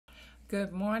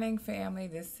Good morning, family.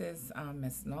 This is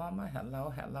Miss Norma.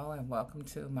 Hello, hello, and welcome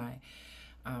to my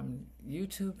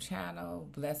YouTube channel.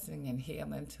 Blessing and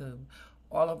healing to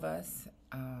all of us.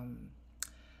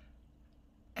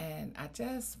 And I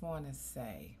just want to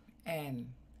say,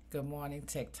 and good morning,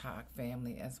 TikTok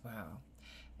family as well.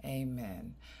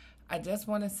 Amen. I just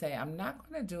want to say, I'm not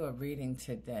going to do a reading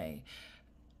today.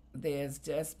 There's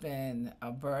just been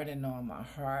a burden on my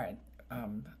heart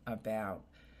about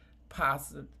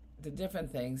the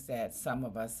different things that some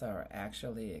of us are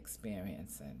actually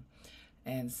experiencing.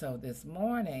 And so this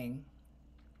morning,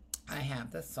 I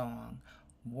have the song,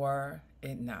 Were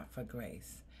It Not for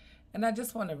Grace. And I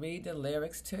just want to read the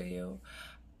lyrics to you.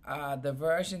 The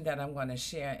version that I'm going to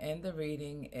share in the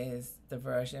reading is the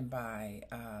version by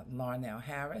LARNELLE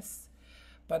Harris.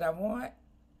 But I want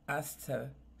us to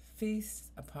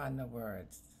feast upon the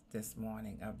words this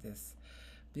morning of this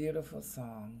beautiful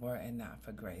song, Were It Not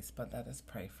for Grace. But let us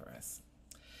pray for us.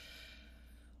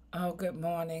 Oh, good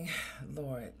morning,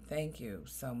 Lord. Thank you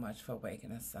so much for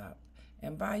waking us up.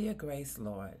 And by your grace,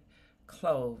 Lord,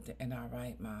 clothed in our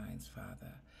right minds,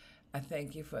 Father. I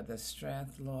thank you for the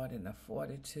strength, Lord, and the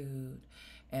fortitude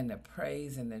and the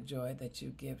praise and the joy that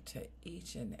you give to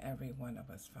each and every one of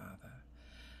us, Father.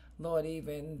 Lord,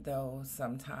 even though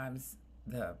sometimes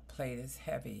the plate is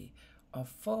heavy or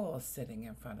full sitting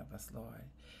in front of us, Lord,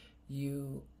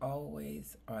 you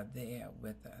always are there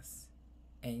with us,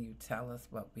 and you tell us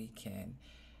what we can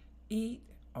eat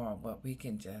or what we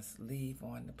can just leave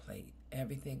on the plate.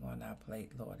 Everything on our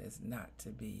plate, Lord, is not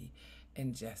to be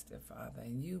ingested, Father,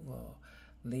 and you will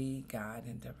lead, guide,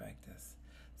 and direct us.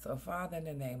 So, Father, in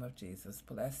the name of Jesus,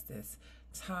 bless this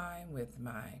time with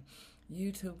my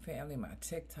YouTube family, my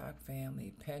TikTok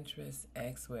family, Pinterest,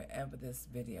 X, wherever this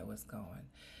video is going.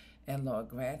 And Lord,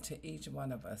 grant to each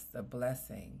one of us the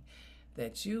blessing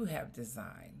that you have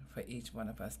designed for each one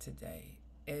of us today,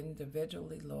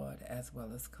 individually, Lord, as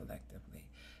well as collectively.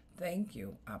 Thank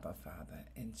you, Abba Father,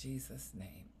 in Jesus'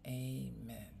 name.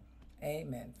 Amen.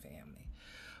 Amen, family.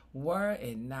 Were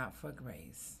it not for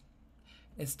grace.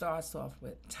 It starts off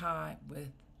with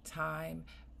time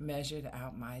measured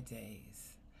out my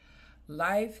days.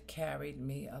 Life carried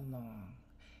me along.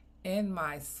 In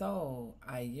my soul,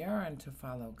 I yearned to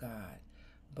follow God,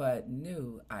 but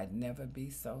knew I'd never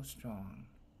be so strong.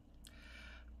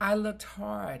 I looked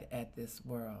hard at this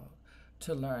world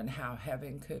to learn how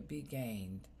heaven could be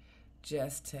gained,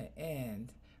 just to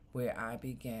end where I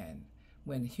began,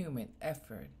 when human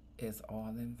effort is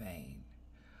all in vain.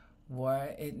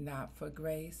 Were it not for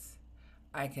grace,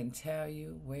 I can tell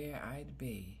you where I'd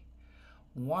be,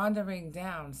 wandering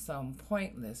down some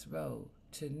pointless road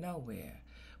to nowhere,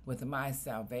 with my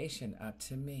salvation up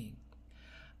to me.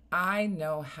 I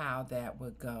know how that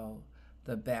would go,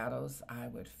 the battles I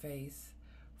would face,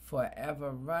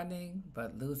 forever running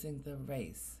but losing the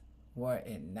race, were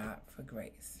it not for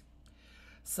grace.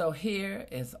 So here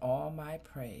is all my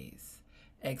praise,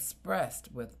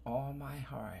 expressed with all my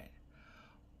heart,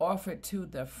 offered to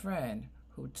the friend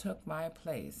who took my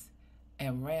place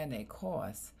and ran a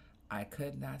course I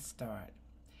could not start.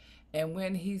 And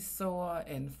when he saw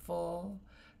in full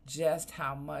just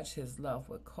how much his love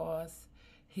would cost,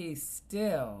 he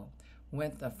still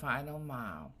went the final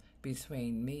mile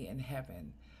between me and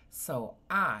heaven, so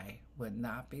I would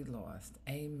not be lost.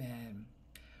 Amen.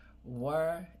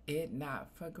 Were it not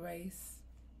for grace,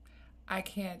 I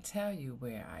can't tell you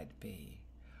where I'd be,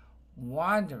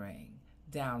 wandering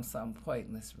down some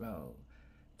pointless road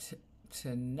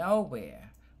to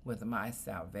nowhere with my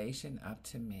salvation up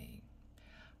to me.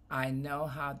 I know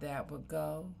how that would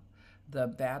go, the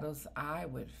battles I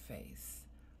would face,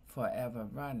 forever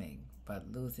running but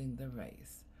losing the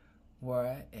race,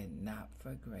 were it not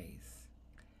for grace.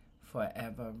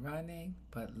 Forever running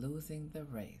but losing the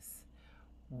race,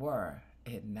 were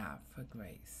it not for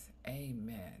grace.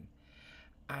 Amen.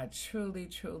 I truly,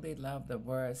 truly love the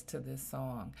words to this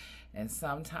song. And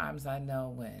sometimes I know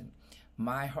when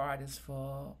my heart is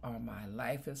full or my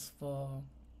life is full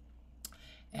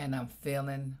and I'm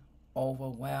feeling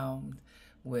overwhelmed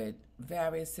with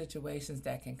various situations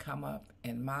that can come up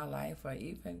in my life or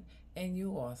even in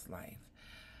you all's life.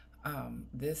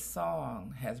 This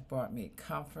song has brought me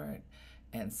comfort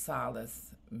and solace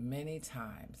many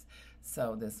times.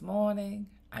 So this morning,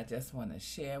 I just want to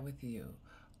share with you,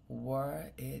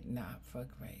 were it not for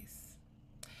grace.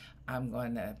 I'm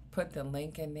going to put the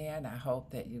link in there, and I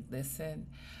hope that you listen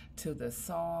to the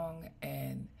song.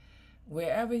 And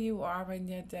wherever you are in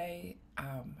your day,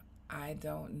 I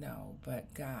don't know,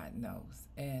 but God knows.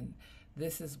 And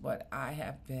this is what I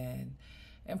have been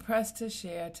impressed to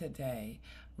share today.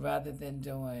 Rather than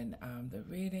doing the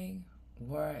reading,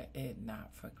 were it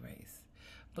not for grace.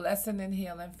 Blessing and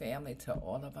healing, family, to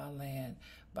all of our land.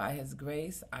 By his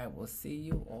grace, I will see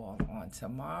you all on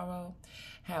tomorrow.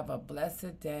 Have a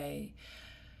blessed day.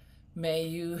 May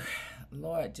you,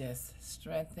 Lord, just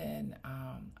strengthen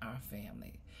our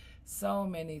family. So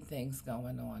many things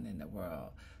going on in the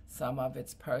world. Some of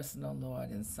it's personal, Lord,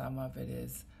 and some of it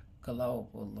is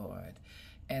global, Lord.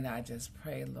 And I just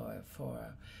pray, Lord,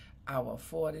 for our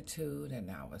fortitude and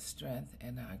our strength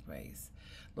and our grace.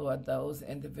 Lord, those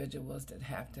individuals that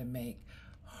have to make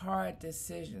hard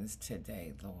decisions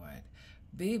today, Lord,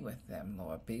 be with them,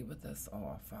 Lord. Be with us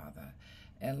all, Father.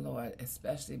 And Lord,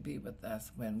 especially be with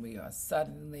us when we are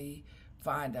suddenly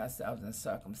find ourselves in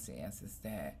circumstances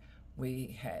that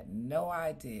we had no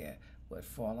idea would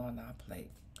fall on our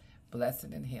plate. Blessed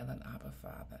and healing Abba,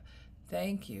 Father.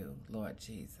 Thank you, Lord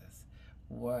Jesus.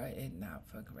 Were it not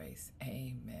for grace.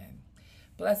 Amen.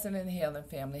 Blessing and healing,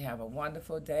 family. Have a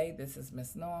wonderful day. This is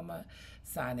Miss Norma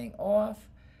signing off.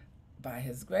 By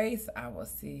his grace, I will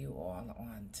see you all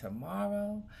on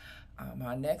tomorrow.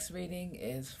 Our next reading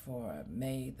is for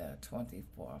May the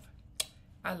 24th.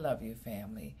 I love you,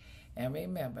 family. And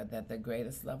remember that the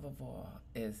greatest love of all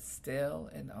is still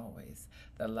and always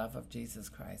the love of Jesus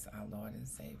Christ, our Lord and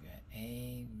Savior.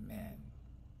 Amen.